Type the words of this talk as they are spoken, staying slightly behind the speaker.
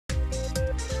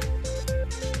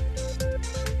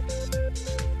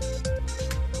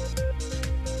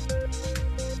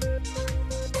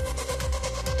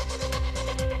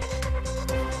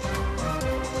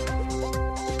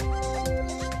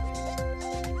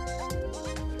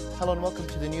Hello and welcome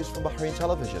to the news from Bahrain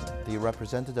Television. The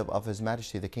representative of His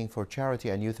Majesty the King for Charity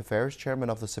and Youth Affairs, Chairman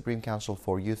of the Supreme Council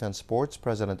for Youth and Sports,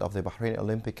 President of the Bahrain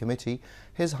Olympic Committee,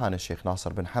 His Highness Sheikh Nasser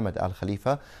bin Hamad Al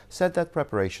Khalifa, said that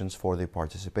preparations for the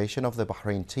participation of the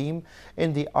Bahrain team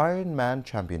in the Ironman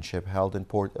Championship held in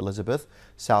Port Elizabeth,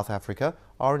 South Africa,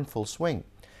 are in full swing.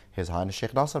 His Highness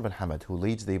Sheikh Nasser bin Hamad, who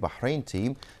leads the Bahrain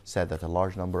team, said that a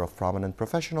large number of prominent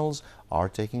professionals are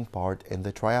taking part in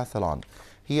the triathlon.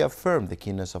 He affirmed the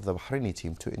keenness of the Bahraini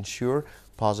team to ensure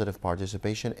positive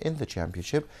participation in the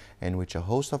championship, in which a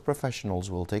host of professionals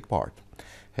will take part.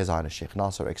 His Highness Sheikh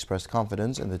Nasser expressed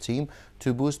confidence in the team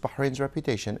to boost Bahrain's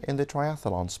reputation in the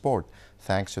triathlon sport,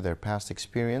 thanks to their past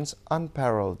experience,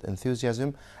 unparalleled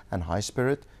enthusiasm, and high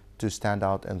spirit to stand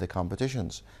out in the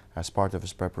competitions. As part of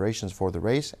his preparations for the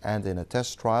race and in a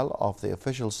test trial of the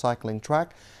official cycling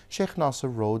track, Sheikh Nasser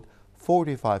rode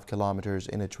 45 kilometers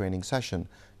in a training session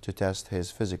to test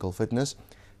his physical fitness.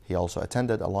 He also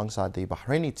attended alongside the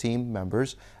Bahraini team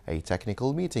members a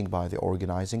technical meeting by the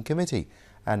organizing committee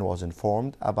and was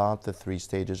informed about the 3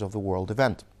 stages of the world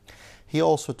event. He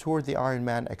also toured the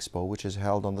Ironman Expo, which is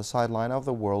held on the sideline of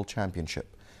the World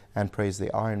Championship, and praised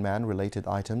the Ironman related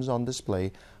items on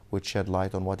display, which shed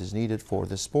light on what is needed for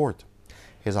the sport.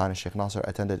 His Highness Sheikh Nasser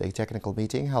attended a technical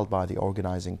meeting held by the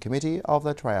organizing committee of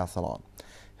the triathlon.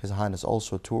 His Highness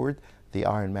also toured the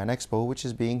Ironman Expo, which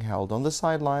is being held on the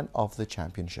sideline of the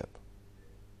championship.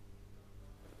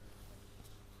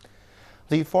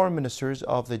 The foreign ministers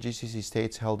of the GCC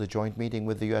states held a joint meeting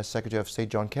with the U.S. Secretary of State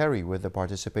John Kerry with the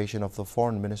participation of the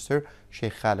foreign minister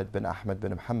Sheikh Khalid bin Ahmed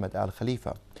bin Mohammed Al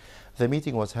Khalifa. The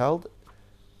meeting was held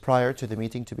prior to the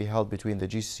meeting to be held between the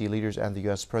GCC leaders and the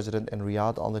U.S. President in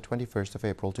Riyadh on the 21st of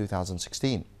April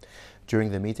 2016.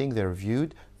 During the meeting, they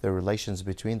reviewed the relations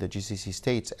between the GCC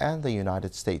states and the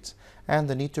United States and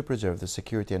the need to preserve the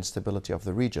security and stability of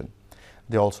the region.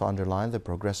 They also underlined the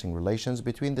progressing relations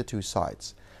between the two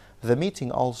sides. The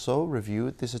meeting also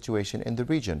reviewed the situation in the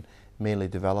region, mainly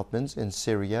developments in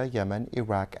Syria, Yemen,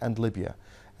 Iraq, and Libya,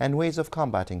 and ways of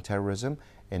combating terrorism,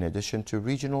 in addition to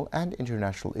regional and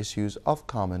international issues of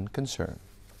common concern.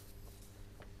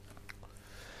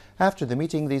 After the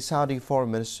meeting, the Saudi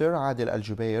Foreign Minister Adil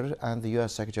Al-Jubeir and the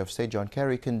U.S. Secretary of State John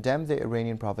Kerry condemned the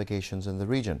Iranian provocations in the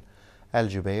region.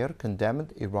 Al-Jubeir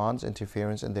condemned Iran's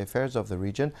interference in the affairs of the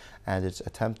region and its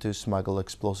attempt to smuggle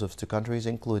explosives to countries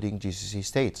including GCC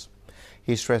states.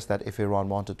 He stressed that if Iran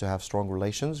wanted to have strong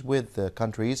relations with the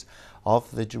countries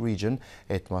of the region,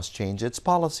 it must change its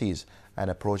policies and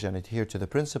approach and adhere to the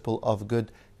principle of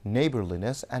good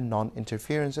neighborliness and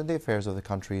non-interference in the affairs of the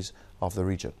countries of the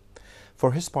region.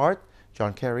 For his part,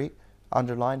 John Kerry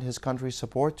underlined his country's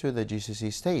support to the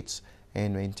GCC states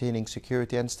in maintaining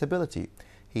security and stability.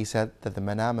 He said that the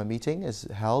Manama meeting is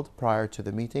held prior to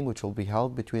the meeting which will be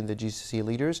held between the GCC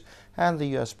leaders and the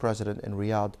U.S. President in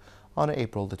Riyadh on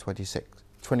April the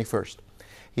 21st.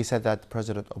 He said that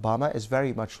President Obama is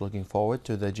very much looking forward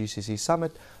to the GCC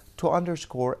summit to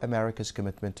underscore America's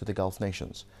commitment to the Gulf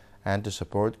nations and to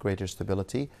support greater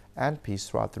stability and peace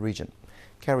throughout the region.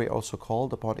 Kerry also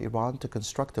called upon Iran to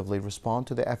constructively respond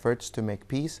to the efforts to make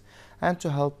peace and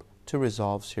to help to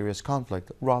resolve serious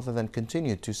conflict rather than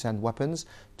continue to send weapons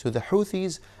to the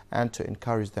Houthis and to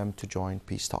encourage them to join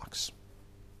peace talks.